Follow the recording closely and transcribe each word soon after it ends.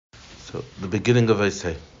So, the beginning of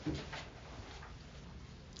Isay.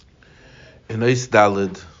 In Eis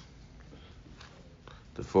Dalid,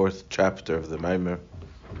 the fourth chapter of the Maimer,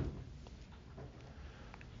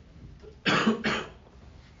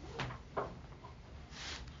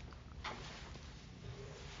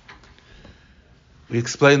 we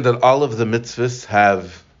explained that all of the mitzvahs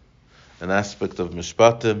have an aspect of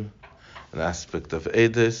mishpatim, an aspect of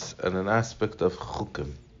edis, and an aspect of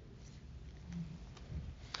chukim.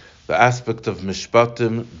 The aspect of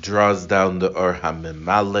mishpatim draws down the or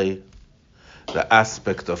hamimale. The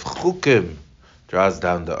aspect of chukim draws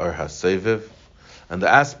down the or haseviv. And the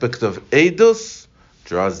aspect of edus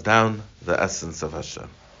draws down the essence of Hashem.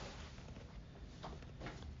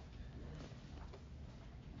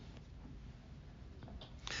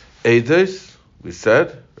 Edus, we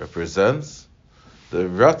said, represents the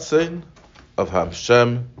ratzon of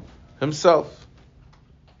Hashem himself.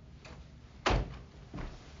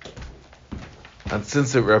 And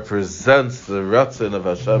since it represents the ratzon of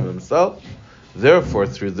Hashem himself, therefore,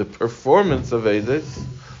 through the performance of Edus,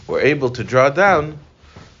 we're able to draw down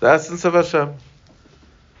the essence of Hashem.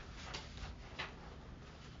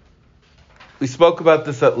 We spoke about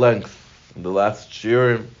this at length in the last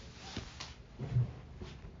shiurim.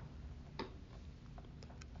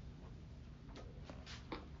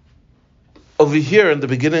 Over here, in the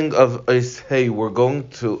beginning of Eis, we're going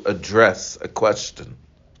to address a question.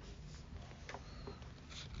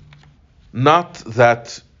 Not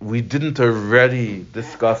that we didn't already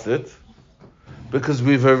discuss it, because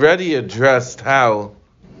we've already addressed how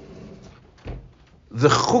the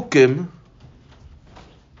chukim,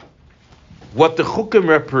 what the chukim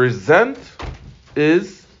represent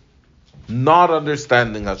is not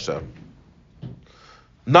understanding Hashem.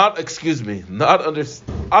 Us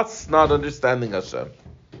not understanding Hashem.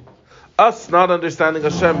 Us not understanding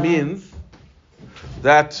Hashem means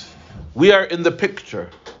that we are in the picture.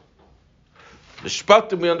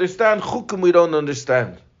 Mishpatim we understand, chukim we don't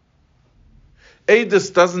understand.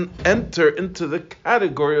 Edus doesn't enter into the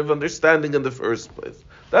category of understanding in the first place.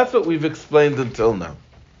 That's what we've explained until now.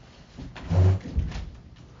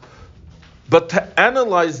 But to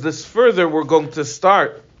analyze this further, we're going to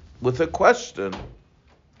start with a question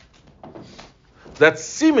that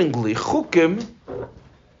seemingly chukim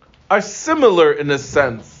are similar in a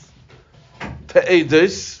sense to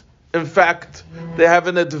Edus. In fact, they have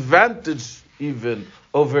an advantage even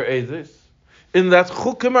over Edus, in that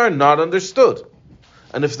chukim are not understood.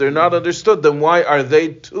 And if they're not understood, then why are they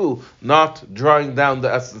too not drawing down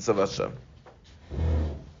the essence of Hashem?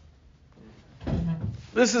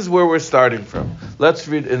 This is where we're starting from. Let's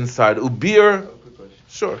read inside. Ubir.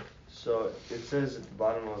 Sure. So it says at the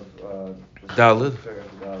bottom of Dalid.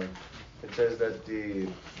 It says that the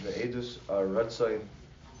edus are ratzon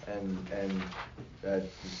and that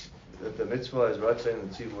the mitzvah is ratzon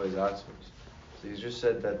and the tzivah is atzmos. So you just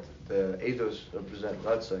said that the edus represent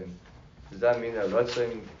ratzon. Does that mean that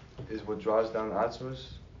ratzon is what draws down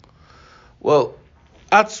atzmos? Well,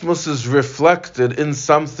 atzmos is reflected in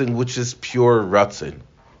something which is pure ratzon.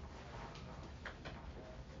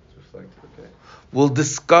 It's reflected, okay. We'll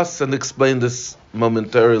discuss and explain this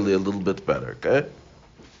momentarily a little bit better, okay?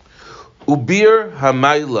 Ubir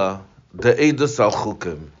hamayla the edus al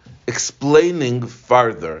chukim, explaining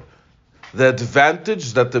further the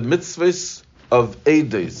advantage that the mitzvahs of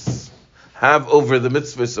edus have over the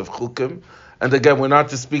mitzvahs of chukim. And again, we're not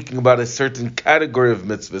just speaking about a certain category of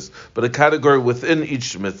mitzvahs, but a category within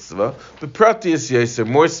each mitzvah, but pratius yeser,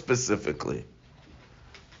 more specifically.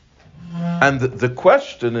 And the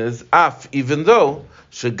question is, even though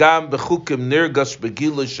shegam bechukim nirgash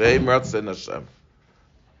begilu shehem ratzon Hashem,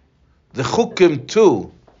 the chukim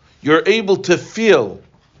too, you're able to feel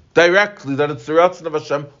directly that it's the ratzon of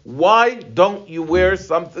Hashem. Why don't you wear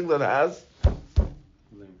something that has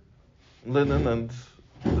linen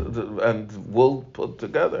and wool put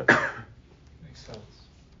together? Makes sense.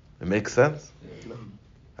 It makes sense? Yeah.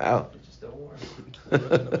 How? It just don't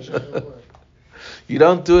work. You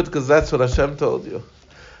don't do it because that's what Hashem told you.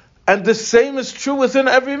 And the same is true within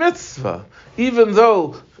every mitzvah. Even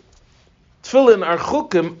though tefillin are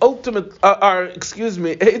chukim,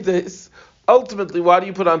 edus, ultimately, why do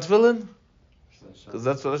you put on tefillin? Because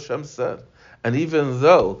that's what Hashem said. And even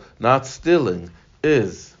though not stealing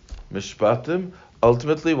is mishpatim,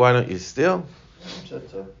 ultimately, why don't you steal?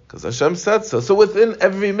 Because Hashem said so. So within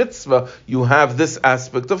every mitzvah, you have this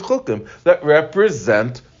aspect of chukim that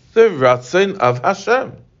represent the ratzon of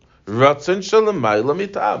Hashem. Ratzon shalamayla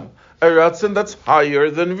mitam. A ratzon that's higher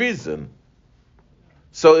than reason.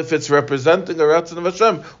 So if it's representing a ratzon of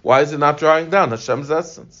Hashem, why is it not drawing down Hashem's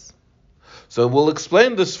essence? So we'll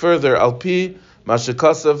explain this further. Al pi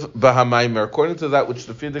Mashikasav Bahamaimer, according to that which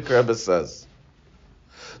the Frierdiker Rebbe says.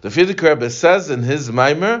 The Frierdiker Rebbe says in his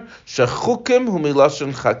Maimer, Shechukim hu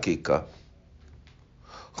milashon chakika.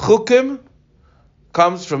 Chukim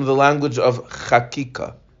comes from the language of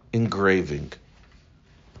chakika, engraving.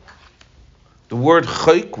 The word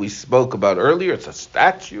chayk we spoke about earlier, it's a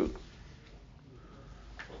statute.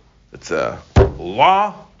 It's a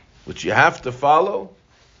law which you have to follow.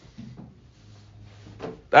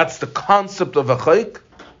 That's the concept of a chayk.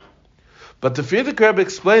 But the Frierdiker Rebbe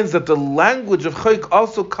explains that the language of chayk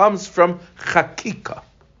also comes from chakika.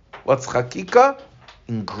 What's chakika?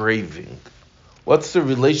 Engraving. What's the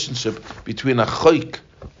relationship between a chayk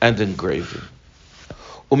and engraving?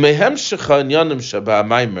 Umehem shecha inyanim sheba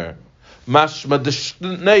maimer mashma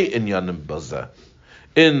d'shnei inyanim baza.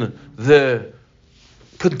 In the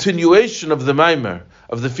continuation of the maimer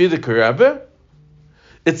of the Frierdiker Rebbe,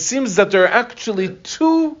 it seems that there are actually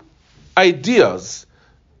two ideas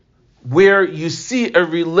where you see a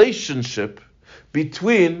relationship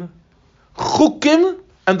between chukim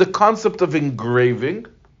and the concept of engraving.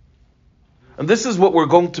 And this is what we're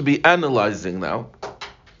going to be analyzing now.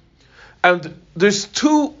 And there's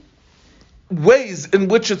two ways in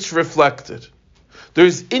which it's reflected.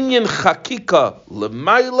 There's inyan chakika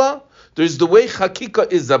lemaila, there's the way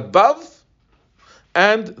chakika is above,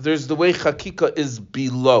 and there's the way chakika is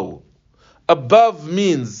below. Above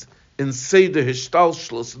means in Seder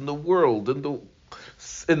Yishalcho, in the world,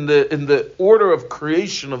 in the order of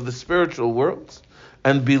creation of the spiritual worlds,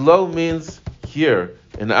 and below means here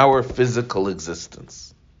in our physical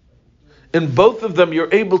existence. In both of them,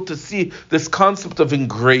 you're able to see this concept of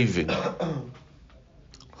engraving.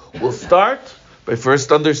 We'll start by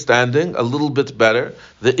first understanding a little bit better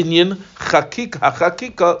the inyan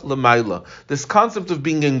chakika lemaila, this concept of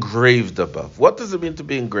being engraved above. What does it mean to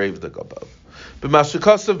be engraved above?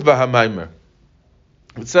 B'mashikasav b'hamaimer.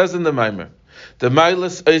 It says in the Maimer, the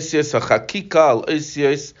mailas oisias hachakika al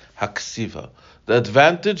oisias haksiva, the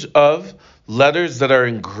advantage of letters that are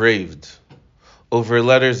engraved over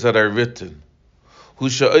letters that are written.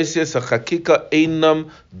 Husha oisias hachakika einam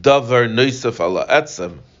davar noisef ala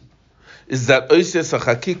etzem, is that oisias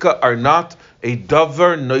hachakika are not a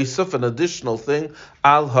davar noisef, an additional thing,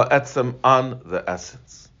 al ha'etzem, on the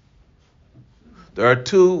essence. There are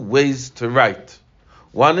two ways to write.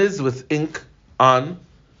 One is with ink on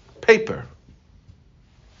paper,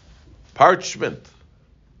 parchment.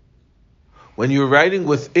 When you're writing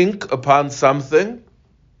with ink upon something,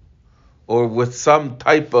 or with some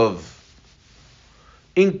type of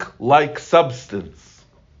ink-like substance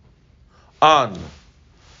on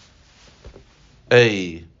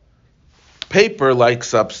a paper-like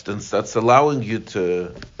substance that's allowing you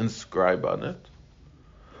to inscribe on it,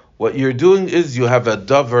 what you're doing is you have a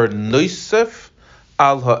davar noisef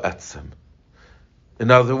al ha'etzem.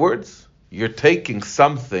 In other words, you're taking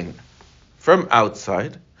something from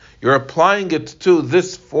outside, you're applying it to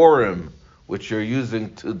this forum which you're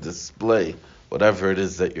using to display whatever it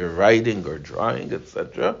is that you're writing or drawing,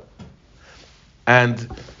 etc.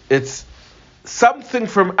 And it's something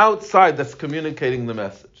from outside that's communicating the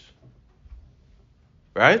message.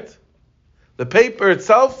 Right? The paper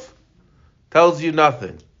itself tells you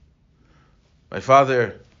nothing. My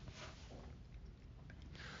father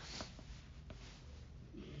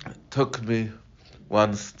took me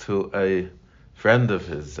once to a friend of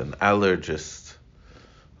his, an allergist,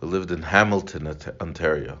 who lived in Hamilton,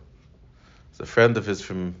 Ontario. It's a friend of his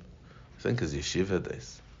from, I think, his yeshiva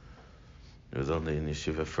days. He was only in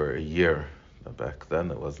yeshiva for a year. Now, back then,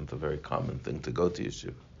 it wasn't a very common thing to go to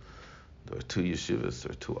yeshiva. There were two yeshivas, there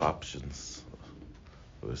were two options.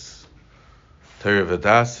 There was Torah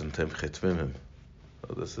V'das and Temchet Mimim.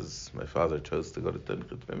 So this is, my father chose to go to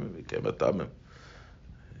Temchet Mimim, became a Tamim.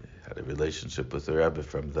 He had a relationship with the Rebbe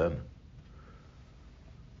from then.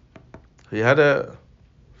 He had a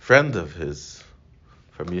friend of his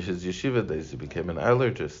from his yeshiva days. He became an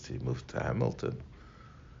allergist. He moved to Hamilton.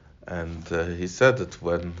 And he said that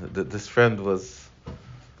when this friend was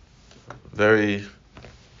very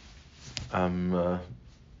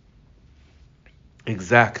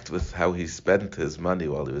exact with how he spent his money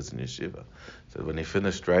while he was in yeshiva. So when he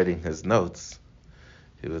finished writing his notes,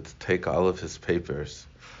 he would take all of his papers,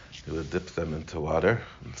 he would dip them into water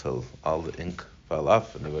until all the ink fell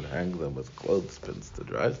off, and he would hang them with clothespins to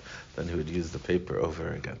dry. Then he would use the paper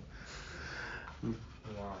over again.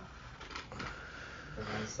 Wow.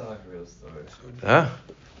 That sounds like a real story. Huh? I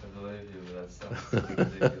believe you, but that sounds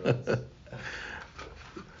ridiculous.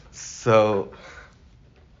 So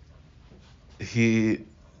the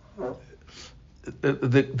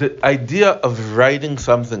idea of writing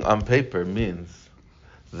something on paper means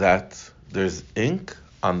that there's ink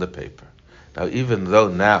on the paper. Now, even though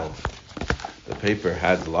now the paper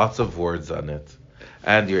has lots of words on it,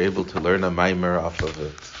 and you're able to learn a mimer off of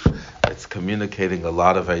it, it's communicating a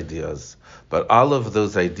lot of ideas. But all of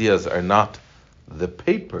those ideas are not the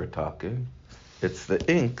paper talking, it's the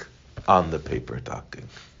ink on the paper talking.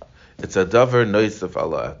 It's a davar noisef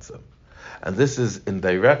ala atzem. And this is in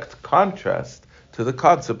direct contrast to the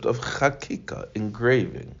concept of chakika,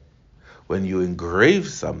 engraving. When you engrave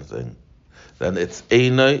something, then it's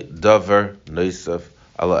einay davar noisef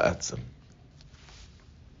ala atzem.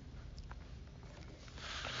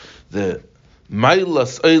 The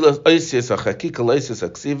mailas oisies hachakika loisies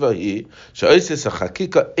haksiva hi sheoisies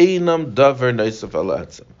hachakika einam davar noisef ala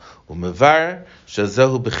atzem umevar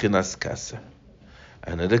shezehu bechinas kaser.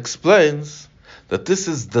 And it explains that this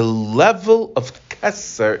is the level of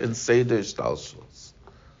keser in Seder Yishalcho.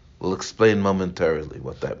 We'll explain momentarily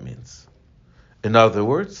what that means. In other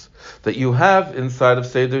words, that you have inside of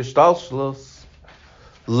Seder Yishalcho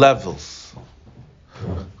levels.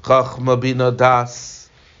 Chachma bina das,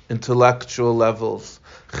 intellectual levels.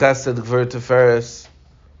 Chesed gvur tiferes,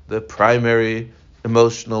 the primary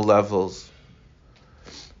emotional levels.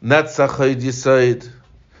 Netzach hod yesod,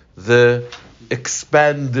 the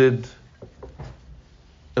expanded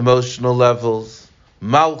emotional levels,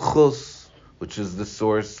 malchus, which is the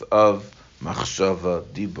source of machshava,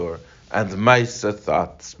 dibur, and maisa,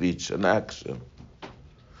 thought, speech, and action.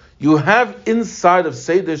 You have inside of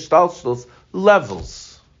Seder Yishalcho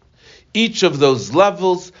levels. Each of those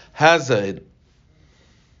levels has a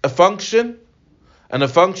function, and a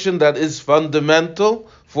function that is fundamental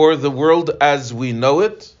for the world as we know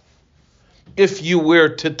it. If you were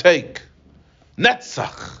to take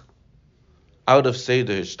Netzach out of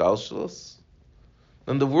Seder Yishalcho,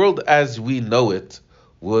 then the world as we know it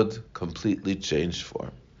would completely change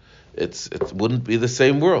form. It wouldn't be the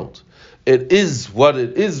same world. It is what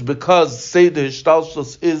it is because Seder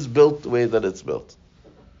Yishalcho is built the way that it's built.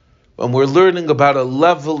 When we're learning about a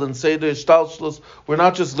level in Seder Yishalcho, we're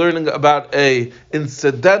not just learning about a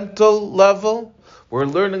incidental level. We're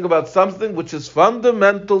learning about something which is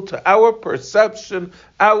fundamental to our perception,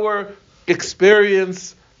 our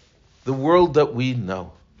experience, the world that we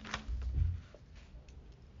know.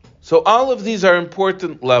 So all of these are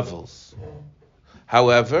important levels.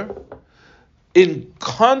 However, in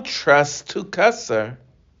contrast to Keser,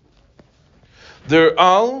 they're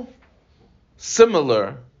all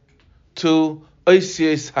similar to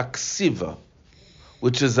Oisies Haksiva,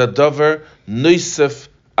 which is a davar noisef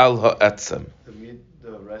al ha'etzem.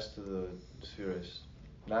 The rest of the spheres,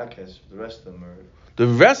 not Keser, the rest of them are... The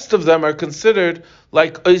rest of them are considered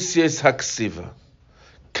like Oisies Haksiva.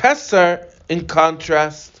 Keser, in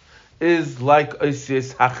contrast, is like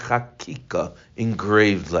Oisies Hachakika,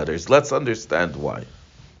 engraved letters. Let's understand why.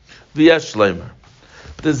 V'yesh leimer.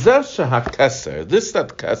 The Zesha HaKeser, this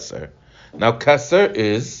that Keser. Now Keser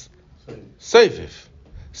is Seviv.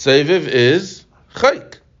 Seviv is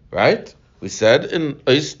Chayk, right? We said in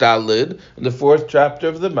Ois Dalid, in the 4th chapter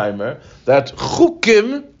of the Maimer, that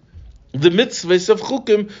Chukim, the mitzvahs of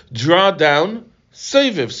Chukim, draw down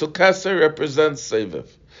Seviv. So Keser represents Seviv.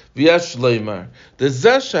 V'yesh leimar. The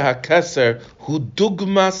Zesha HaKeser hu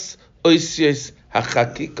dugmas oisies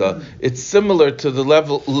hachakika. It's similar to the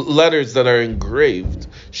letters that are engraved.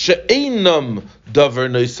 She'einam davar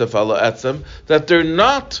noisef ala etzem. That they're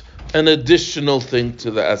not an additional thing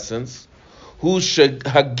to the essence. Hu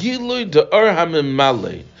shehagilui de or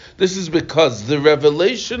hamimale. This is because the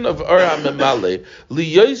revelation of or hamimale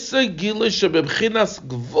liyoise gilui shebebchinas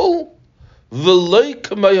gvul v'loi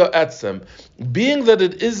k'mayo etzem, being that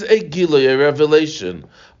it is a gilui, a revelation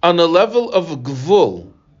on a level of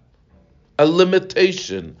gvul, a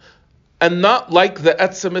limitation, and not like the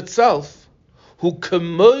etzem itself. Who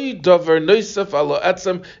k'moi davar noisef alo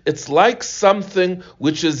etzem, it's like something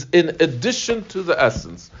which is in addition to the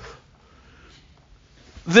essence.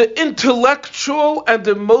 The intellectual and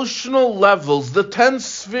emotional levels, the 10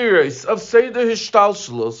 spheres of Seder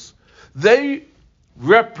Yishalcho, they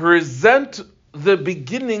represent the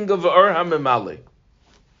beginning of Or HaMemale.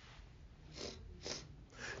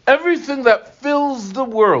 Everything that fills the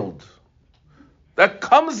world, that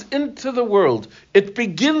comes into the world, it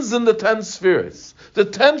begins in the 10 spheres. The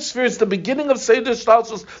 10 spheres, the beginning of Seder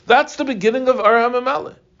Yishalcho, that's the beginning of Or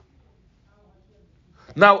HaMemale.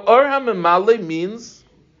 Now, Or HaMemale means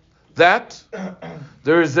that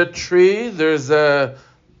there is a tree, there's a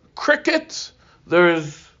cricket,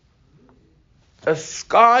 there's a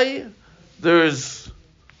sky, there's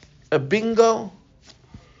a bingo.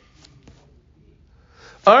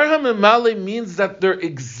 Or HaMemale means that there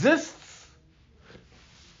exists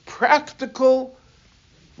practical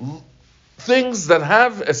things that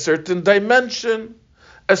have a certain dimension,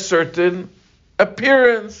 a certain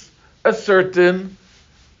appearance, a certain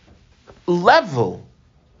level.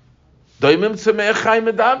 And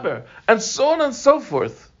so on and so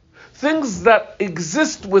forth. Things that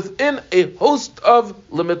exist within a host of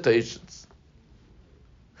limitations.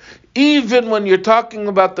 Even when you're talking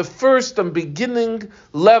about the first and beginning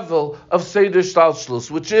level of Seder Shtalshlus,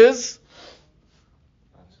 which is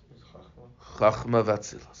Chachma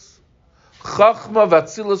Vatzilus. Chachma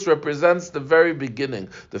Vatzilus represents the very beginning,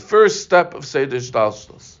 the first step of Seder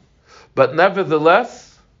Shtalshlus. But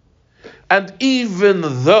nevertheless, and even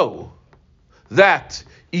though that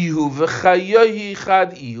even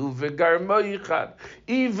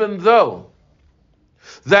though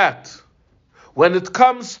that when it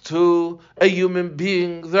comes to a human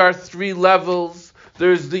being, there are three levels.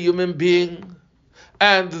 There's the human being,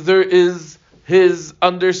 and there is his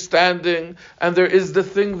understanding, and there is the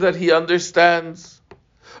thing that he understands.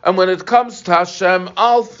 And when it comes to Hashem,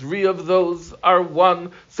 all three of those are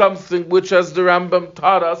one, something which, as the Rambam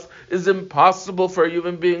taught us, is impossible for a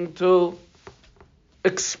human being to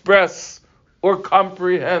express or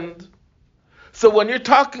comprehend. So when you're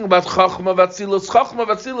talking about Chachma Vatzilus,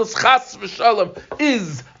 Chas v'Shalom,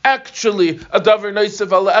 is actually a Davar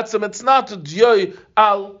Nosev al Etzem. It's not a Dyoy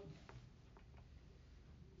al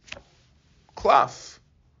Klaf.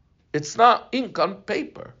 It's not ink on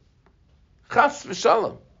paper. Chas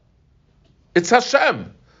v'Shalom. It's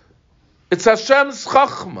Hashem. It's Hashem's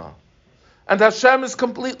Chachma. And Hashem is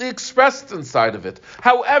completely expressed inside of it.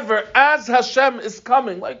 However, as Hashem is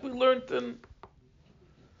coming, like we learned in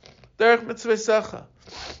Derech Mitzvah Secha,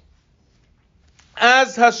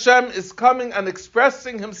 as Hashem is coming and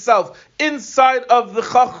expressing himself inside of the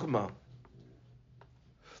Chachma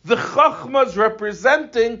is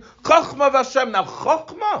representing Chachma of Hashem. Now,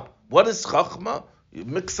 Chachma, what is Chachma? You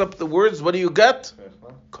mix up the words, what do you get?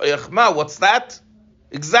 Koyachma, what's that?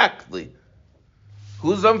 Exactly.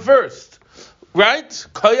 Who's on first? Right?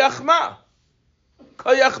 Koyachma.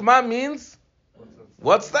 Koyachma means,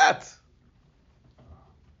 what's that?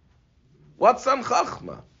 What's on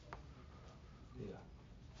Chachma?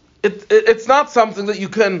 It's not something that you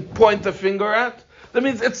can point a finger at. That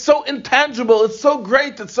means it's so intangible, it's so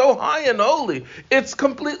great, it's so high and holy, it's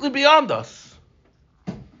completely beyond us.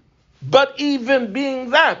 But even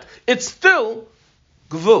being that, it's still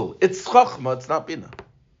Gvul. It's Chachma, it's not Bina.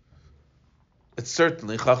 It's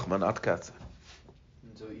certainly Chachma, not Katza.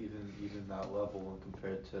 So even that level, when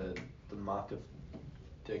compared to the Makif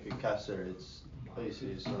Tekeh Kasser, it's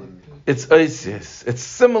Isis. It's Isis. It's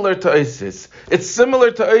similar to Isis. It's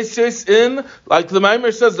similar to Isis in, like the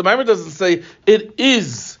Maimer says, the Maimer doesn't say it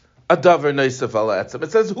is a Davar Nosev al Etzem.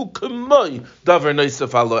 It says Hu K'moi Davar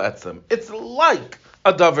Nosev al Etzem. It's like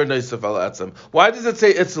a Davar Nosev al Etzem. Why does it say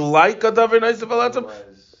it's like a Davar Nosev al Etzem?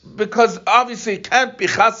 Because obviously it can't be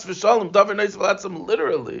Chas v'Shalom Davar Nosev al Etzem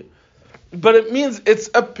literally. But it means its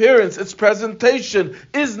appearance, its presentation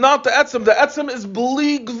is not the Etzem. The Etzem is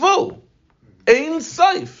Bli Gvul. Ein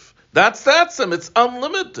Saif. That's the Etzem. It's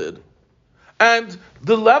unlimited. And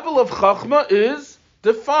the level of Chachma is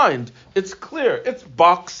defined. It's clear. It's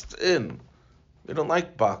boxed in. We don't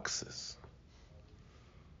like boxes.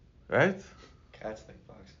 Right? Cats like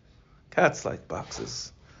boxes. Cats like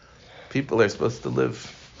boxes. People are supposed to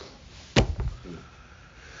live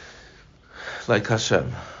like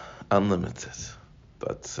Hashem. Unlimited.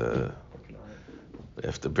 But we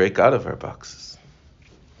have to break out of our boxes.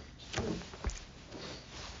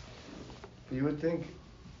 You would think,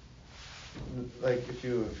 like, if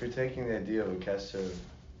you're taking the idea of a Kesser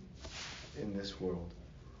in this world,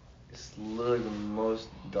 it's literally the most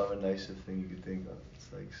Davar Nosev thing you could think of.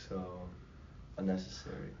 It's like so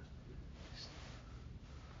unnecessary.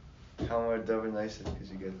 How more Davar Nosev could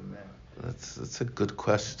you get than that? That's a good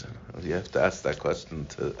question. You have to ask that question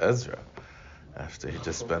to Ezra after he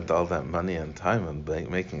just spent all that money and time on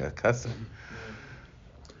making a Kesser.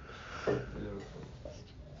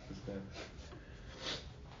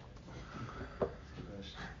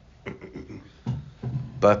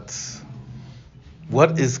 But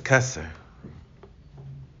what is Kesser?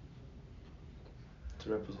 It's a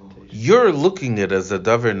representation. You're looking at it as a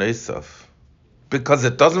Davar Nosev because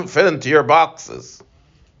it doesn't fit into your boxes.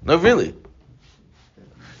 No, really.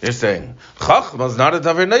 You're saying Chachma is not a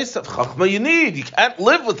Davar Nosev. Chachma you need. You can't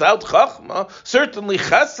live without Chachma. Certainly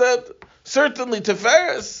Chesed, certainly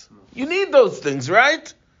Tiferes. You need those things,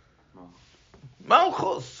 right?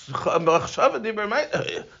 Malchus.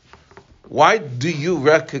 Why do you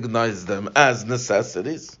recognize them as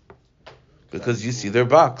necessities? Because you see their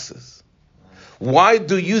boxes. Why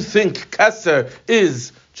do you think Kesser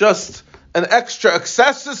is just an extra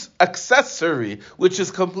accessory, which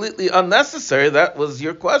is completely unnecessary. That was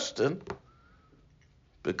your question.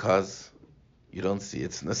 Because you don't see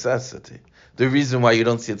its necessity. The reason why you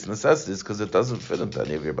don't see its necessity is because it doesn't fit into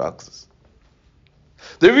any of your boxes.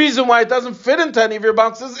 The reason why it doesn't fit into any of your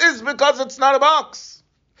boxes is because it's not a box.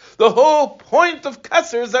 The whole point of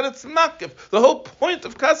Keser is that it's makif. The whole point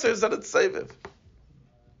of Keser is that it's seviv.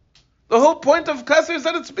 The whole point of Keser is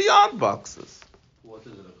that it's beyond boxes. What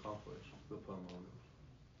does it accomplish?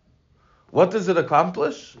 What does it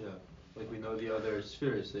accomplish? Yeah, like we know the other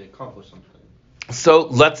spheres, they accomplish something. So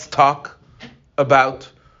let's talk about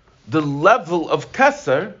the level of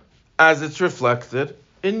Keser as it's reflected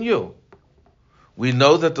in you. We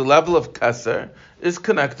know that the level of Keser is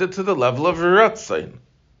connected to the level of Ratzain.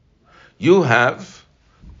 You have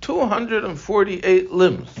 248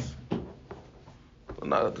 limbs.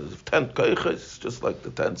 Not 10 koiches, just like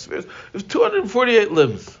the 10 spheres. You have 248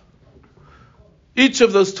 limbs. Each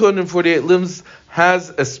of those 248 limbs has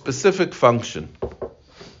a specific function.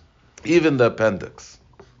 Even the appendix.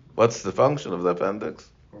 What's the function of the appendix?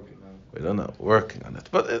 We don't know. Working on it.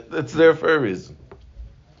 But it's there for a reason.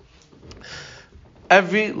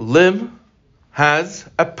 Every limb has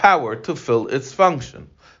a power to fill its function.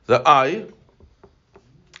 The eye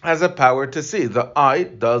has a power to see. The eye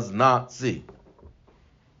does not see.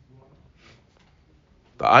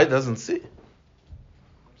 The eye doesn't see.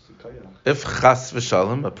 If chas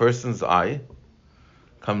v'shalom, a person's eye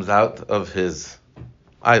comes out of his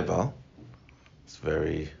eyeball, it's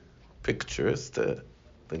very picturesque to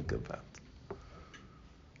think about.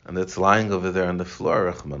 And it's lying over there on the floor,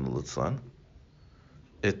 Rahman al-Litzlan.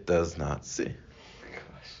 It does not see.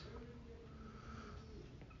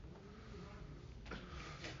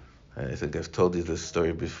 I think I've told you this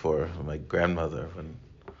story before. My grandmother,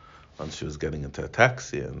 once she was getting into a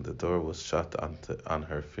taxi and the door was shut on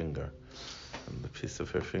her finger, and the piece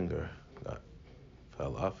of her finger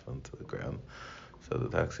fell off onto the ground. So the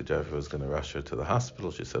taxi driver was going to rush her to the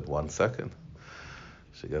hospital. She said, 1 second.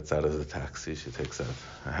 She gets out of the taxi. She takes out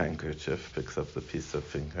a handkerchief, picks up the piece of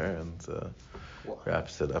finger, and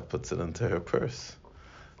wraps it up, puts it into her purse.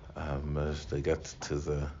 As they get to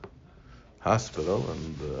the hospital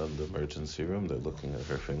and the emergency room, they're looking at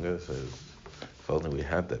her finger. Says, "If only we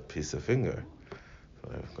had that piece of finger." So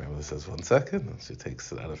her grandmother says, 1 second, and she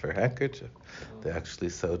takes it out of her handkerchief. They actually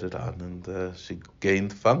sewed it on, and she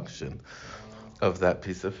gained function of that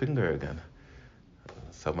piece of finger again.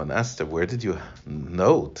 Someone asked her, "Where did you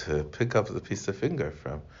know to pick up the piece of finger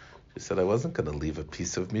from?" She said, "I wasn't going to leave a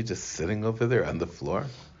piece of me just sitting over there on the floor."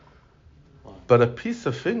 But a piece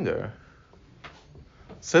of finger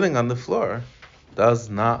sitting on the floor does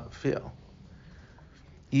not feel.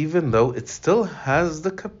 Even though it still has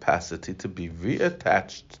the capacity to be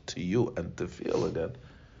reattached to you and to feel again.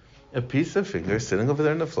 A piece of finger sitting over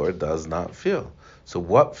there on the floor does not feel. So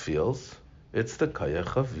what feels? It's the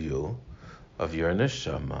kayach of you, of your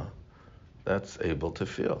neshama, that's able to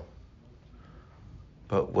feel.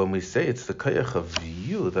 But when we say it's the kayach of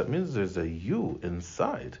you, that means there's a you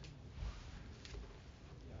inside.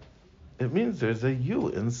 It means there's a you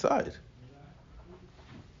inside.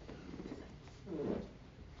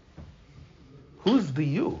 Who's the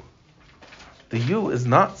you? The you is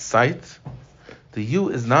not sight. The you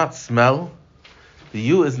is not smell. The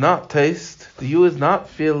you is not taste. The you is not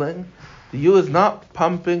feeling. The you is not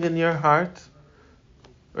pumping in your heart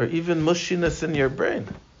or even mushiness in your brain.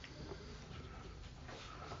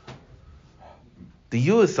 The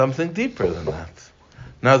you is something deeper than that.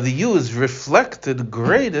 Now the you is reflected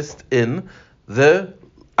greatest in the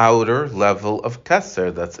outer level of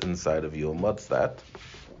Keser that's inside of you. And what's that?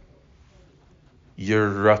 Your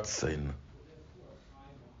Ratzin.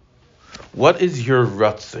 What is your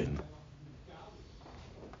Ratzin?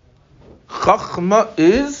 Chachma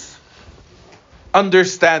is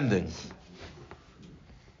understanding.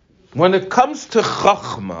 When it comes to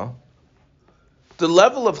Chachma, the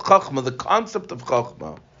level of Chachma, the concept of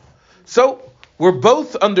Chachma, so we're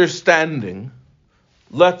both understanding,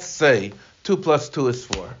 let's say, 2 plus 2 is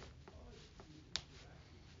 4.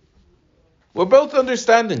 We're both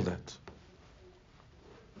understanding that.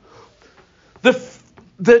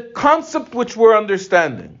 The concept which we're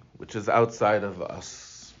understanding, which is outside of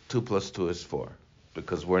us, 2 plus 2 is 4,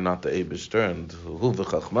 because we're not the Eibishter, and hu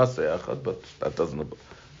v'chachma seyachad, but that doesn't.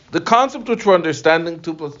 The concept which we're understanding,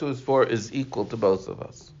 2 plus 2 is 4, is equal to both of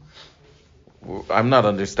us. I'm not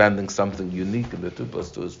understanding something unique in the 2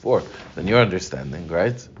 plus 2 is 4 than you're understanding,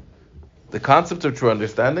 right? The concept which we're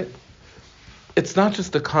understanding, it's not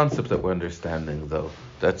just the concept that we're understanding, though,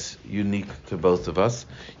 that's unique to both of us.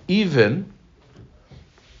 Even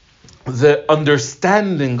the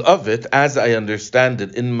understanding of it, as I understand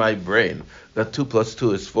it in my brain, that 2 plus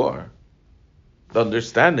 2 is 4, the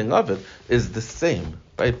understanding of it is the same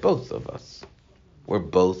by both of us. We're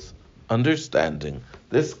both understanding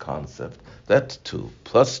this concept that 2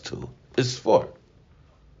 plus 2 is 4.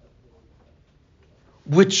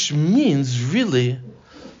 Which means really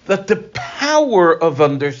that the power of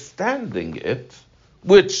understanding it,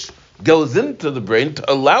 which goes into the brain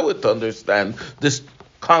to allow it to understand this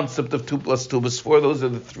concept of 2 plus 2 is 4, those are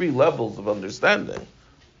the 3 levels of understanding.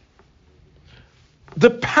 The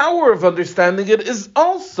power of understanding it is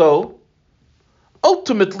also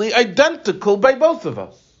ultimately identical by both of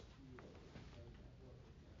us.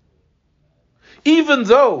 Even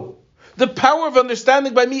though the power of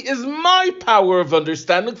understanding by me is my power of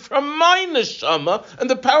understanding from my neshama, and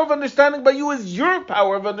the power of understanding by you is your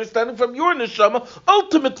power of understanding from your neshama,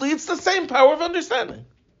 ultimately it's the same power of understanding.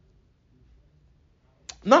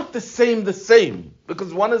 Not the same,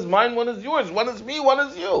 because one is mine, one is yours, one is me, one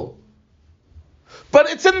is you. But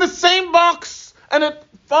it's in the same box, and it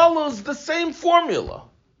follows the same formula.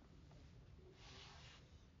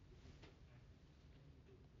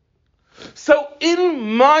 So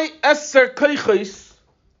in my Eser Koichos,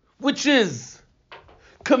 which is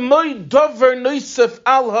K'moi Dover Noisef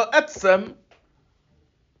Al Ha'etzem,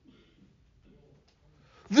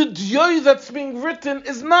 the Diyoi that's being written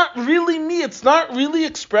is not really me, it's not really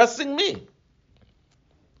expressing me.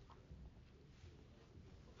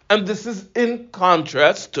 And this is in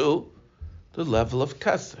contrast to the level of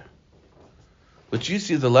Keser, which you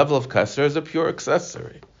see the level of Keser as a pure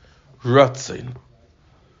accessory. Ratzin.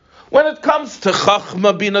 When it comes to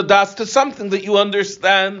Chachma Bina Das, to something that you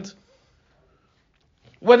understand,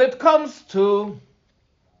 when it comes to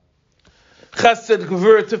Chesed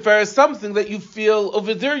Gevurah Tiferes, something that you feel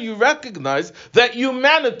over there, you recognize that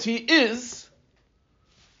humanity is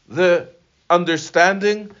the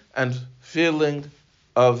understanding and feeling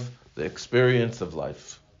of the experience of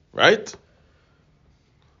life, right?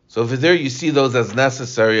 So over there you see those as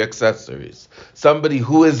necessary accessories. Somebody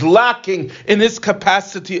who is lacking in his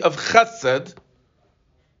capacity of chesed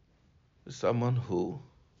is someone who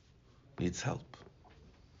needs help.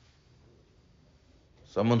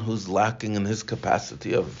 Someone who's lacking in his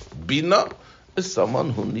capacity of bina is someone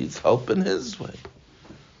who needs help in his way.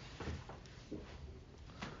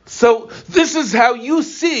 So this is how you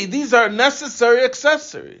see, these are necessary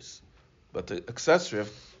accessories. But the accessory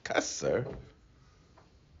of Keser,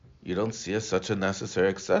 you don't see as such a necessary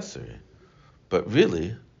accessory. But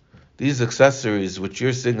really, these accessories, which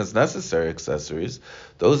you're seeing as necessary accessories,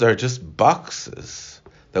 those are just boxes.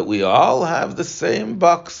 That we all have the same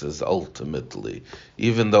boxes, ultimately.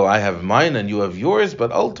 Even though I have mine and you have yours,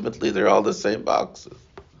 but ultimately they're all the same boxes.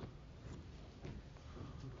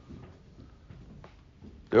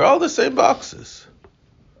 They're all the same boxes.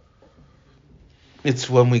 It's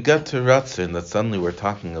when we get to Ratzin that suddenly we're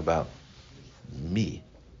talking about me.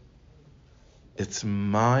 It's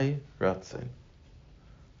my Ratzin.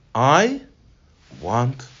 I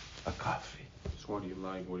want a coffee. So what do you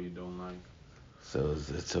like, what do you don't like? So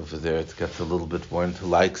it's over there, it gets a little bit more into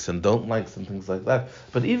likes and don't likes and things like that.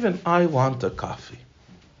 But even I want a coffee.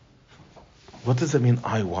 What does it mean,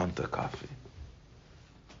 I want a coffee?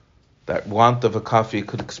 That want of a coffee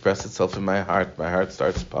could express itself in my heart. My heart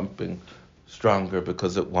starts pumping stronger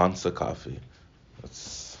because it wants a coffee.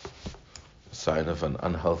 It's a sign of an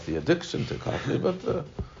unhealthy addiction to coffee, but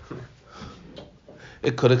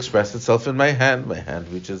it could express itself in my hand. My hand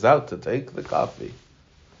reaches out to take the coffee.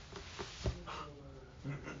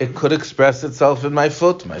 It could express itself in my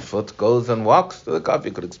foot. My foot goes and walks to the coffee.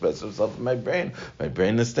 It could express itself in my brain. My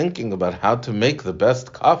brain is thinking about how to make the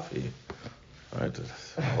best coffee. Right?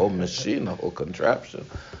 A whole machine, a whole contraption.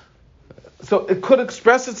 So it could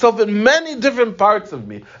express itself in many different parts of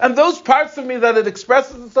me. And those parts of me that it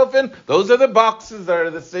expresses itself in, those are the boxes that are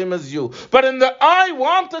the same as you. But in the I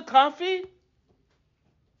want a coffee,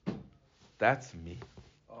 that's me.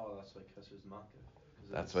 Oh, that's why Keser is Makif.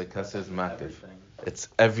 That's why Keser is Makif. It's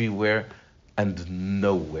everywhere and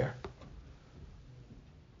nowhere.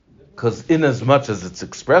 Because in as much as it's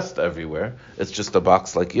expressed everywhere, it's just a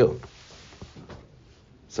box like you.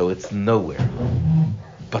 So it's nowhere.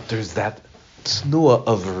 But there's that tnua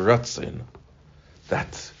of ratzin,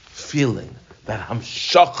 that feeling, that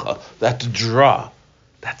hamshacha, that draw.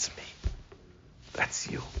 That's me. That's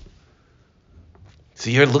you.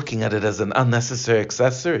 So you're looking at it as an unnecessary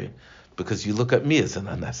accessory because you look at me as an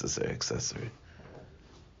unnecessary accessory.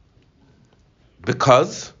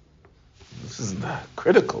 Because, this is the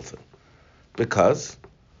critical thing, because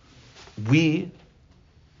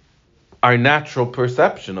our natural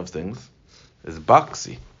perception of things is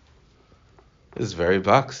boxy. is very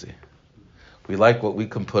boxy. We like what we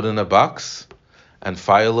can put in a box and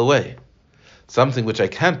file away. Something which I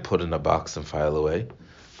can't put in a box and file away,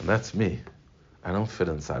 and that's me. I don't fit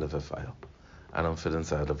inside of a file. I don't fit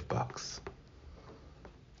inside of a box.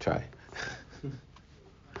 Try.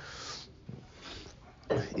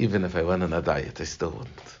 Even if I went on a diet, I still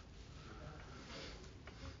wouldn't.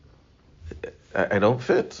 I don't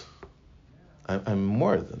fit. I'm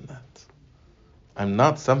more than that. I'm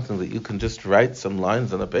not something that you can just write some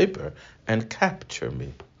lines on a paper and capture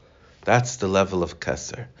me. That's the level of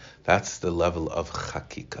keser. That's the level of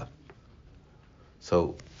chakika.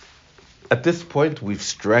 So, at this point, we've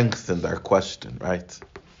strengthened our question, right?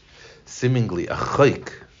 Seemingly a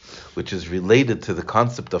chayk, which is related to the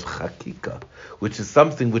concept of chakika, which is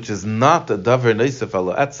something which is not a davar neisef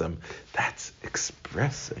alo etzem, that's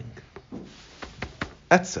expressing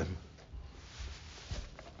etzem.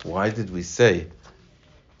 Why did we say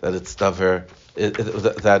that it's davar,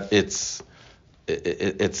 that it's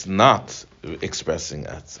not expressing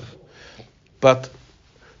etzem? But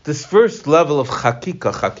this first level of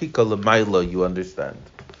chakika l'mayla, you understand.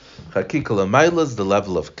 Chakika l'mayla is the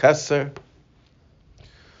level of keser.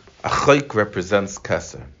 A chayk represents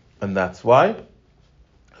keser. And that's why.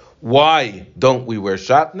 Why don't we wear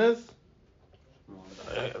shatnez?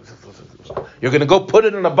 You're going to go put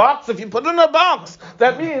it in a box? If you put it in a box,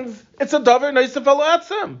 that means it's a davar neisef alo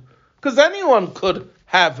etzem. Because anyone could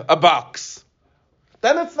have a box.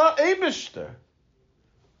 Then it's not Eibishter.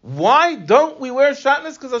 Why don't we wear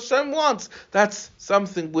shatnez? Because Hashem wants. That's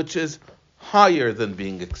something which is higher than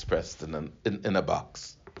being expressed in a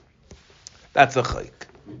box. That's a chayk.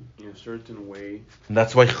 In a certain way. And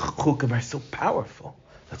that's why chukim are so powerful.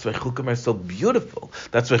 That's why chukim are so beautiful.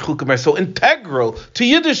 That's why chukim are so integral to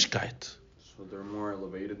Yiddishkeit. So they're more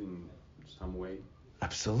elevated in some way.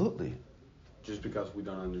 Absolutely. Just because we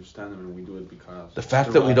don't understand them and we do it because... The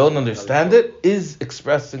fact that we don't understand it is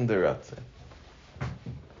expressing the ratzon.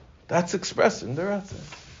 That's expressing the ratzon.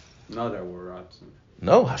 Not that we're ratzon.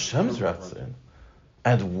 No, Hashem's ratzon.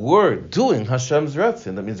 And we're doing Hashem's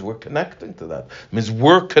ratzon. That means we're connecting to that. It means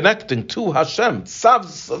we're connecting to Hashem.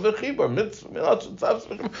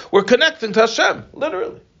 We're connecting to Hashem,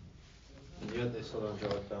 literally. And yet they still don't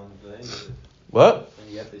draw it down the answer. What?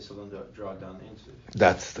 And yet they still don't draw it down the answer.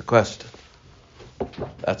 That's the question.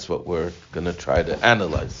 That's what we're going to try to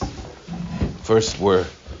analyze. First,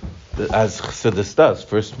 as Chassidus does,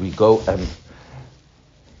 first we go and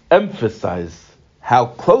emphasize how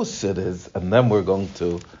close it is, and then we're going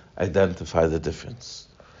to identify the difference.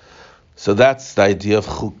 So that's the idea of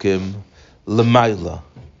chukim l'mayla,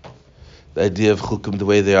 the idea of chukim the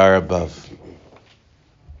way they are above.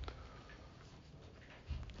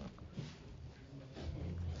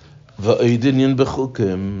 V'oidinyan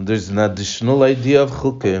b'chukim, there's an additional idea of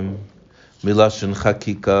chukim, milashon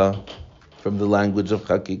chakika, from the language of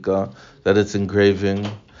chakika, that it's engraving.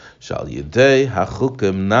 Shal yedei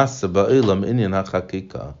hachukim nasa ba'ilam inyan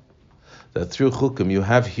hachakika. That through chukim you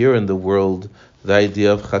have here in the world the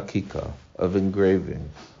idea of chakika, of engraving.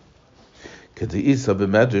 K'de'isa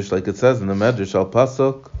b'medrash, like it says in the medrash al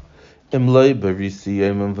pasuk, imloi barisi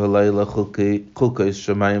yemim v'layla chukei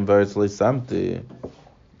shamayim v'aretz leisamti.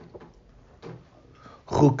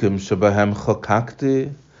 Chukim shebahem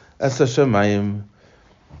chokakti es hashamayim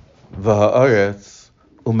v'ha'aretz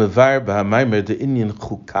umevar b'hamaimer de'inyan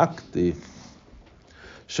chukakti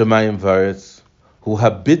shamayim v'aretz hu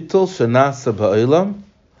habitol shenasa ba'olam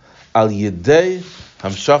al yedei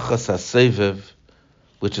hamshachas hasevev,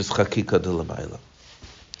 which is chakika de l'mayla.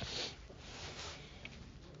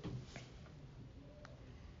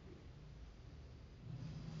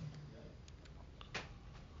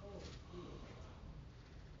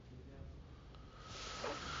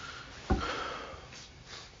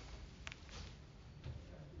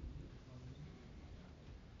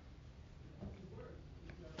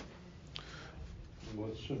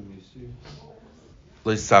 What should we see?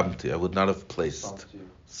 Leisamti, I would not have placed.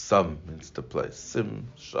 Sam means to place. Sim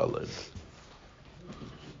shalom.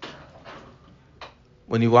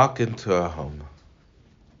 When you walk into a home,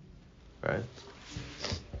 right?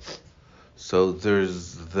 So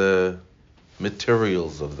there's the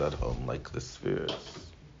materials of that home, like the spheres.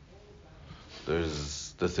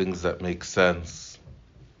 There's the things that make sense.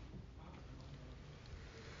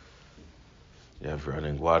 You have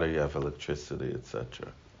running water, you have electricity, etc.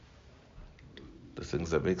 The things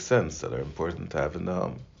that make sense, that are important to have in the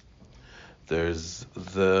home. There's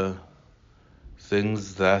the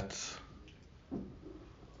things that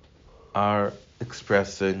are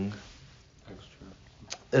expressing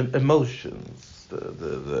emotions,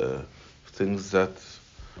 the things that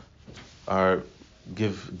are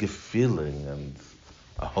give feeling and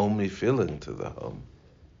a homey feeling to the home.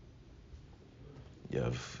 You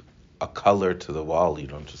have a color to the wall. You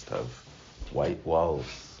don't just have white walls.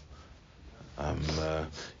 You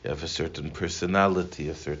have a certain personality,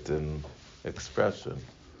 a certain expression.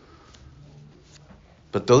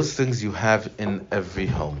 But those things you have in every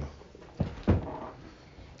home.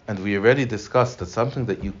 And we already discussed that something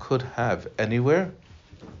that you could have anywhere,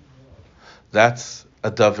 that's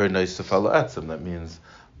a davar noisef al atzim. That means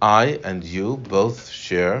I and you both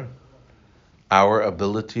share our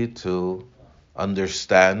ability to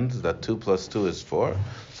understand that 2 plus 2 is 4.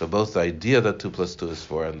 So both the idea that 2 plus 2 is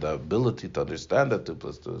 4 and the ability to understand that 2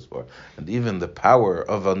 plus 2 is 4, and even the power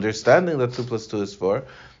of understanding that 2 plus 2 is 4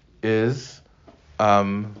 is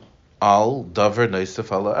all davar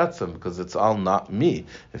noisef al atzim, because it's all not me.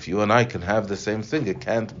 If you and I can have the same thing, it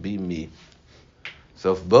can't be me.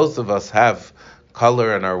 So if both of us have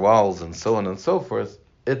color on our walls and so on and so forth,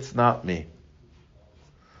 it's not me.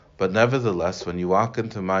 But nevertheless, when you walk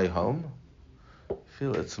into my home,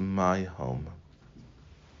 feel it's my home.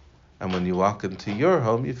 And when you walk into your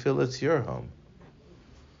home, you feel it's your home.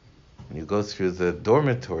 When you go through the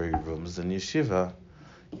dormitory rooms in yeshiva,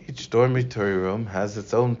 each dormitory room has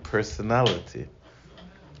its own personality.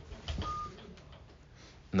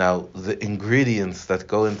 Now, the ingredients that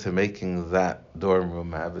go into making that dorm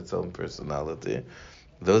room have its own personality,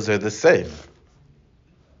 those are the same.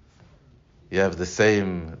 You have the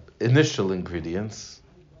same initial ingredients.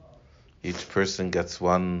 Each person gets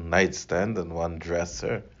one nightstand and one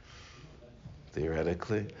dresser,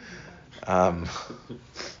 theoretically, and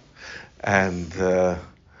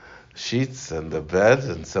sheets and a bed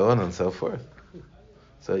and so on and so forth.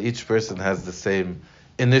 So each person has the same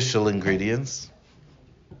initial ingredients.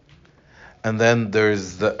 And then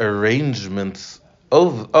there's the arrangements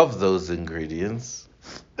of those ingredients,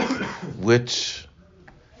 which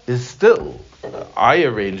is still, I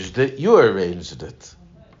arranged it, you arranged it.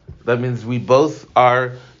 That means we both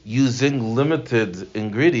are using limited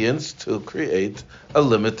ingredients to create a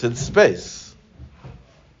limited space.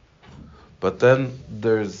 But then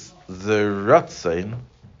there's the ratzain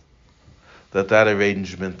that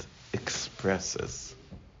arrangement expresses.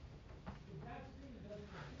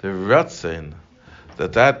 The ratzain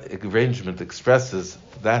that arrangement expresses,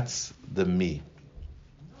 that's the me.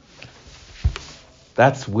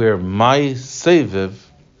 That's where my seviv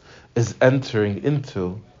is entering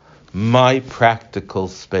into my practical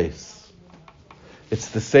space. It's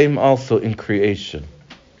the same also in creation.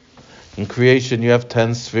 In creation you have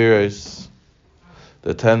 10 spheres.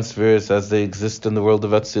 The 10 spheres as they exist in the world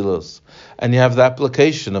of Atzilos. And you have the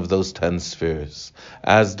application of those 10 spheres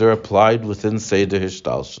as they're applied within Seder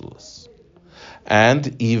Yishalcho.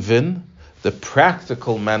 And even the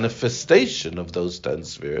practical manifestation of those 10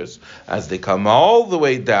 spheres as they come all the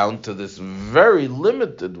way down to this very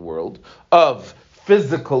limited world of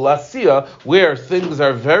physical asiya, where things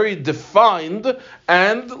are very defined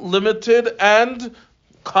and limited and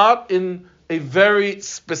caught in a very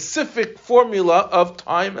specific formula of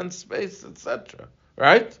time and space, etc.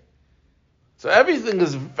 Right? So everything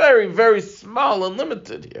is very, very small and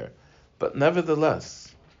limited here. But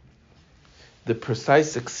nevertheless, the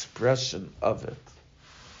precise expression of it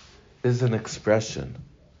is an expression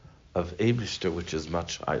of Eibishter, which is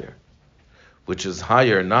much higher. Which is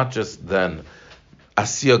higher not just than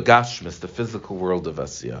Asiya Gashmis, the physical world of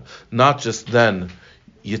Asiya. Not just then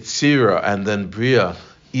Yitzira and then Bria,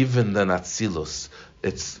 even than Atzilus.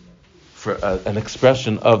 It's for an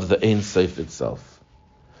expression of the Ein Sof itself.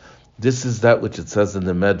 This is that which it says in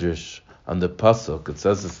the Medrash, on the Pasuk, it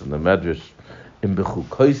says this in the Medrash, in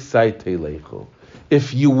Bechukoisai Teilechu.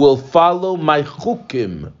 If you will follow my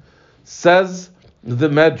chukim, says the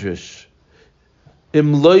Medrash,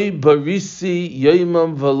 Imloi barisi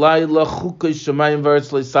yoimam v'layla chukei shemayim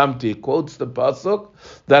v'aretz leisamti. It quotes the pasuk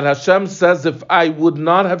that Hashem says, if I would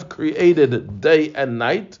not have created day and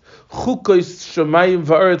night, chukei shemayim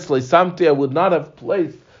v'aretz leisamti, I would not have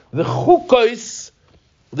placed the chukos,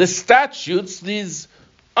 the statutes, these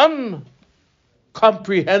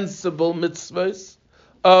uncomprehensible mitzvahs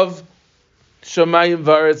of shemayim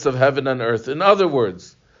v'aretz, of heaven and earth. In other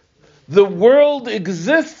words, the world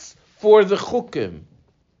exists for the chukim.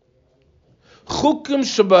 Chukim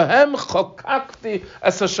shebahem chokakti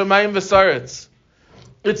as hashemayim v'saretz.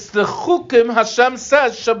 It's the chukim, Hashem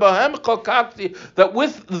says, shebahem chokakti, that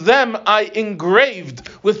with them I engraved,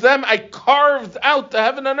 with them I carved out the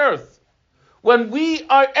heaven and earth. When we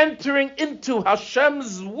are entering into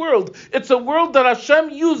Hashem's world, it's a world that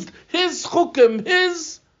Hashem used His chukim,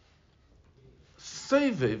 His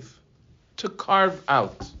seviv, to carve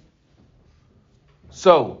out.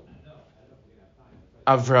 So,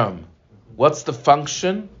 Avram. What's the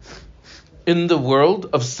function in the world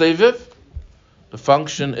of Seviv? The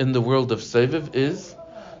function in the world of Seviv is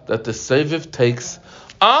that the Seviv takes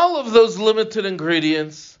all of those limited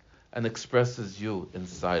ingredients and expresses you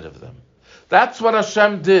inside of them. That's what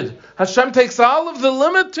Hashem did. Hashem takes all of the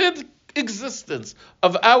limited existence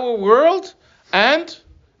of our world and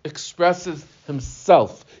expresses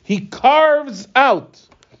himself. He carves out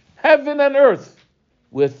heaven and earth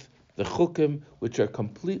with the chukim which are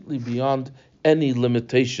completely beyond any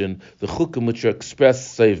limitation, the chukim which are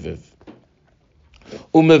expressed Seviv.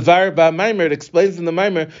 Umevar ba'maimer, it explains in the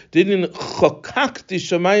Maimer, didn't chokakti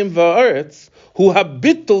shamayim va'aretz hu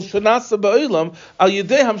habitul shenasa ba'ilam al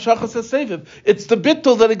yidei hamshachas haseviv. It's the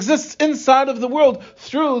bittul that exists inside of the world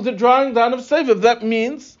through the drawing down of Seviv. That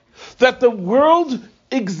means that the world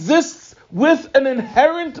exists with an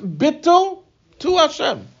inherent bittul to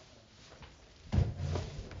Hashem.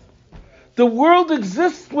 The world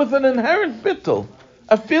exists with an inherent bittul,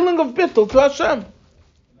 a feeling of bittul to Hashem.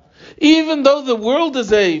 Even though the world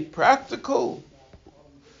is a practical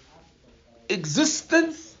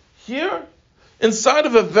existence here, inside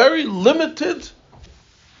of a very limited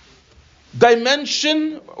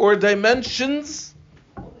dimension or dimensions,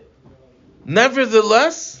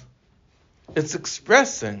 nevertheless, it's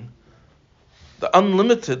expressing the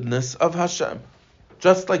unlimitedness of Hashem.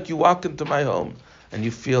 Just like you walk into my home and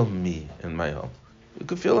you feel me in my home. You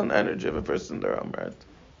can feel an energy of a person in their home, right?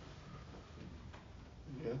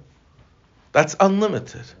 Yeah. That's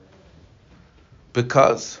unlimited.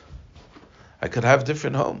 Because I could have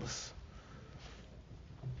different homes.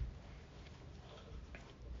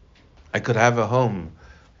 I could have a home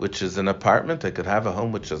which is an apartment. I could have a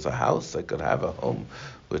home which is a house. I could have a home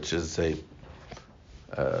which is a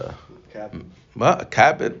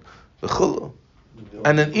cabin.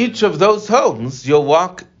 And in each of those homes, you'll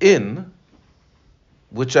walk in,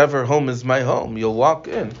 whichever home is my home, you'll walk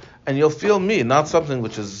in and you'll feel me, not something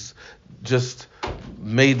which is just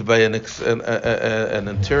made by an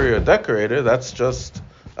interior decorator. That's just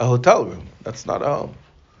a hotel room. That's not a home.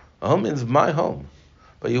 A home means my home.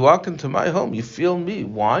 But you walk into my home, you feel me.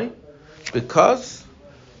 Why? Because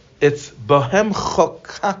it's Bohem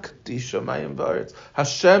Chokakti Shamayim V'Aretz.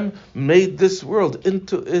 Hashem made this world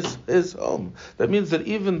into his home. That means that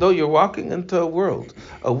even though you're walking into a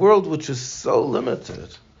world which is so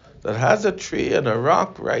limited, that has a tree and a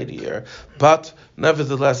rock right here, but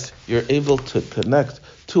nevertheless you're able to connect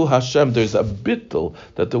to Hashem. There's a bittul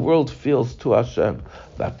that the world feels to Hashem.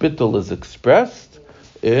 That bittul is expressed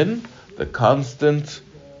in the constant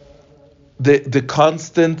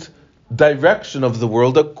direction of the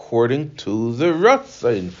world according to the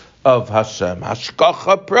Ratzain of Hashem.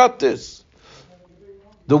 Hashkacha pratis.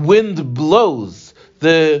 The wind blows,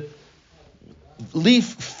 the leaf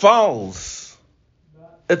falls,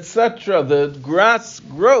 etc. The grass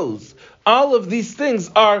grows. All of these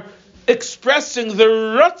things are expressing the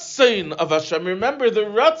Ratzain of Hashem. Remember, the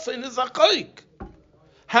Ratzain is Achaik.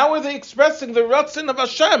 How are they expressing the Ratzain of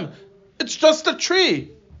Hashem? It's just a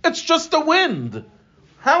tree. It's just a wind.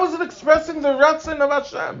 How is it expressing the Ratzin of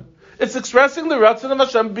Hashem? It's expressing the Ratzin of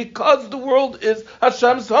Hashem because the world is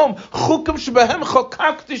Hashem's home. Chukim shebehem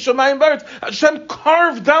chokakti shamayim v'aretz. Hashem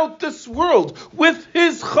carved out this world with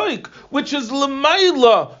his chayk, which is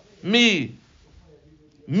l'mayla mi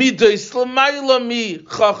midas, l'mayla mi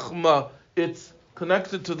chachma. It's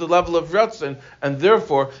connected to the level of Ratzin, and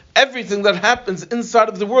therefore everything that happens inside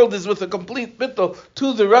of the world is with a complete bittul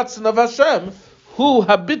to the Ratzin of Hashem. Who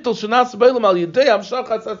habitul shenas beilam al yidei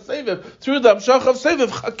hamshachas haseviv, through the hamshach of seviv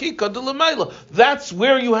chakika de l'mayla. That's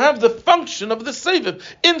where you have the function of the seviv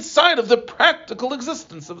inside of the practical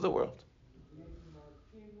existence of the world.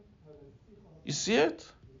 You see it?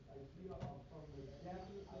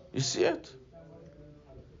 You see it?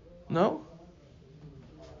 No?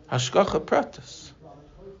 Hashkacha pratis.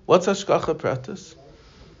 What's hashkacha pratis?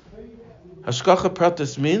 Hashkacha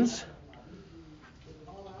pratis means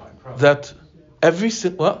that every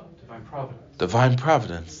single Divine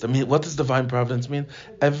providence. I mean, what does divine providence mean?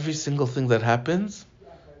 Every single thing that happens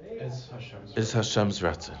is Hashem's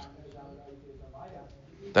Ratzon.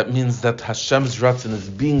 That means that Hashem's Ratzon is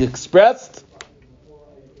being expressed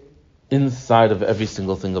inside of every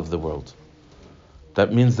single thing of the world.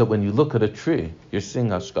 That means that when you look at a tree, you're seeing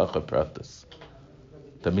Hashkacha Pratis.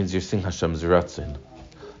 That means you're seeing Hashem's Ratzon.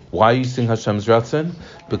 Why are you seeing Hashem's Ratzon?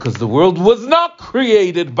 Because the world was not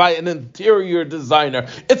created by an interior designer.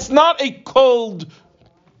 It's not a cold,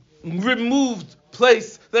 removed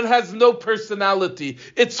place that has no personality.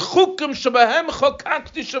 It's chukim shebehem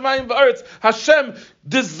chokakti shamayim v'aretz. Hashem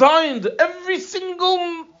designed every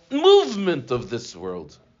single movement of this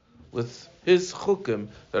world with his chukim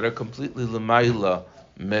that are completely l'mayla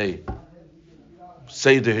may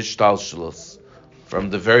Seder Hishtalshalos. From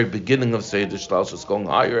the very beginning of Seder Hishtalshalos, going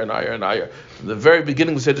higher and higher and higher. From the very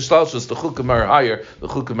beginning of Seder Hishtalshalos, the chukim are higher. The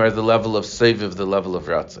chukim are the level of Seviv, the level of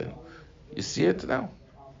Ratzin. You see it now?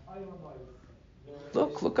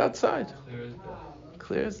 Look outside.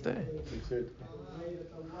 Clear as day.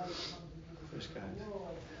 First guys.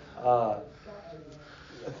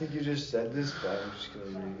 I think you just said this, but I'm just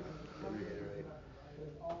going to reiterate.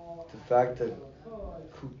 The fact that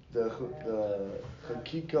the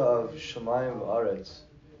Hakika of Shemayim V'aretz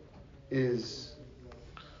is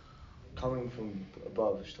coming from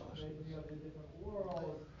above Shtash.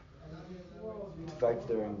 The fact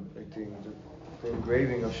that the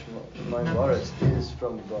engraving of Shemayim V'aretz is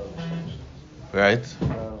from above Shtash. Right? I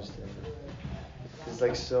don't understand. It's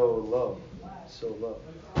like so low.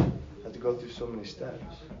 I have to go through so many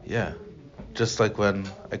steps. Yeah. Just like when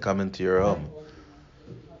I come into your home.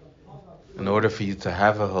 In order for you to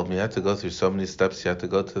have a home, you have to go through so many steps. You have to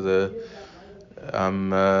go to the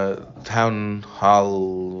town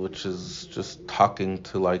hall, which is just talking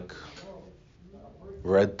to like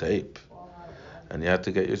red tape. And you have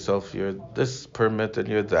to get yourself your this permit and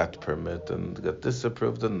your that permit and get this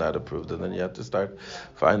approved and that approved. And then you have to start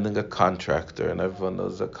finding a contractor. And everyone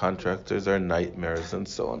knows that contractors are nightmares and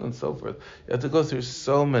so on and so forth. You have to go through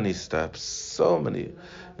so many steps,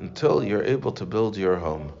 until you're able to build your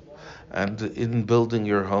home. And in building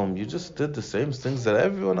your home, you just did the same things that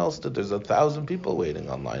everyone else did. There's 1,000 people waiting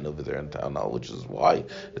online over there in town hall, which is why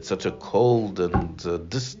it's such a cold and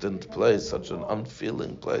distant place, such an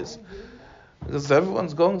unfeeling place. Because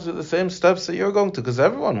everyone's going through the same steps that you're going to, because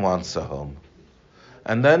everyone wants a home.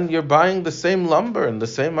 And then you're buying the same lumber in the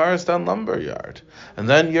same Aristan lumber yard. And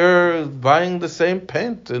then you're buying the same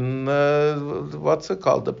paint in, what's it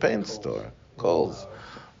called? The paint store. Kohl's.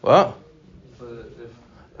 Well,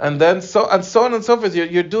 and then so on and so forth.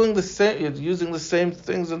 You're doing the same, you're using the same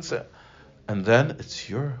things and then it's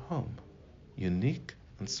your home. Unique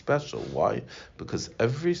and special. Why? Because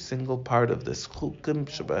every single part of this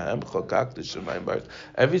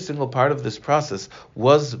every single part of this process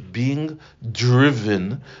was being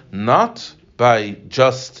driven not by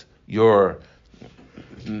just your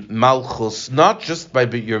malchus, not just by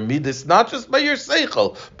your midas, not just by your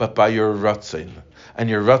seichel, but by your ratzin. And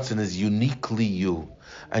your ratzin is uniquely you.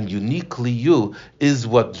 And uniquely you is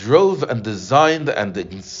what drove and designed and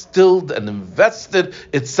instilled and invested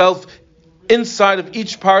itself inside of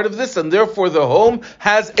each part of this, and therefore the home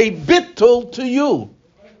has a bittul to you.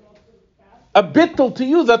 A bittul to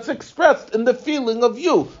you that's expressed in the feeling of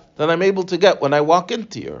you that I'm able to get when I walk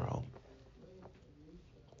into your home.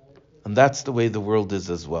 And that's the way the world is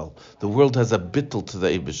as well. The world has a bittul to the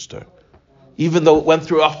Eibishter. Even though it went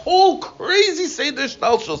through a whole crazy Seder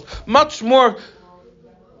Shtalshos, much more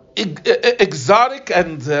exotic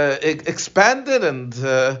and expanded and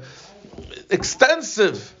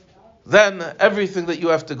extensive than everything that you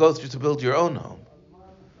have to go through to build your own home.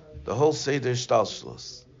 The whole Seder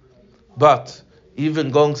Shtalshlos. But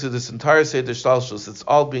even going through this entire Seder Shtalshlos, it's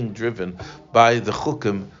all being driven by the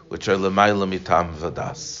chukim, which are l'mayla mitam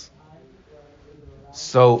vadas.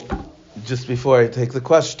 So, just before I take the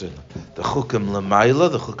question, the chukim l'mayla,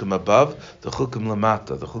 the chukim above, the chukim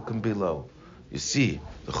l'mata, the chukim below. You see,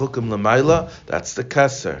 the chukim l'mayla, that's the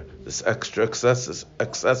keser, this extra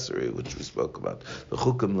accessory which we spoke about. The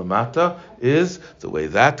chukim l'mata is the way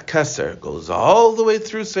that keser goes all the way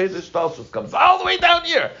through Seder Shtalshus, comes all the way down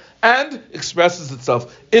here, and expresses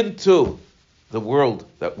itself into the world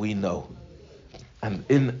that we know. And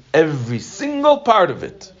in every single part of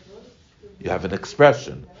it, you have an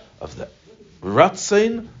expression of the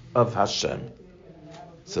Ratzain of Hashem.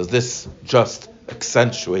 So this just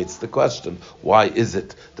accentuates the question, why is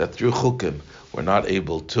it that through chukim we're not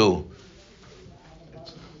able to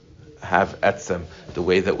have etzem the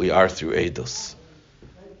way that we are through edus?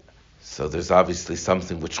 So there's obviously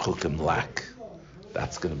something which chukim lack.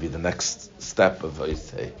 That's going to be the next step of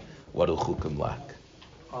say, what do chukim lack?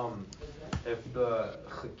 If the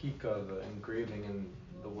chakika, the engraving in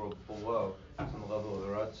the world below, is on the level of the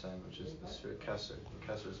Ratzain, which is the Sir Kesser. The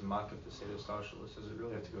Kesser is makif the Seder Starshalis. Does it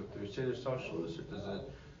really have to go through Seder Starshalis, or does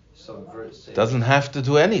it subvert Seder? Doesn't have to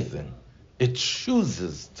do anything. It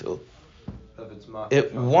chooses to.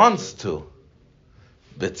 It wants to.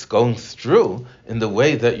 It's going through in the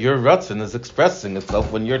way that your Ratzin is expressing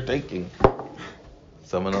itself when you're taking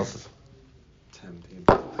someone else's. Tempting.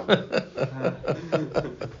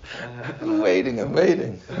 I'm waiting. When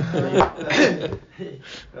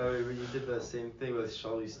you did the same thing with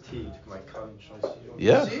Shali's tea, you took my cup and Shali's tea.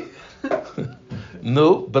 Yeah.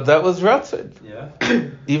 No, but that was Ratzin. Yeah.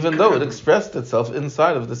 Even though it expressed itself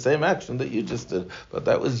inside of the same action that you just did. But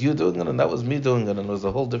that was you doing it and that was me doing it and it was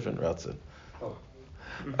a whole different Ratzin. Oh.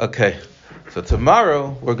 Okay, so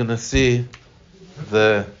tomorrow we're going to see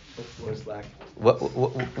What's lacking?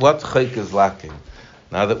 what chayk is lacking.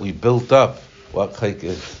 Now that we built up what chayk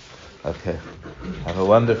is. Okay. Have a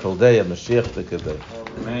wonderful day, a Mashiach day.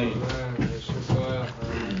 Amen.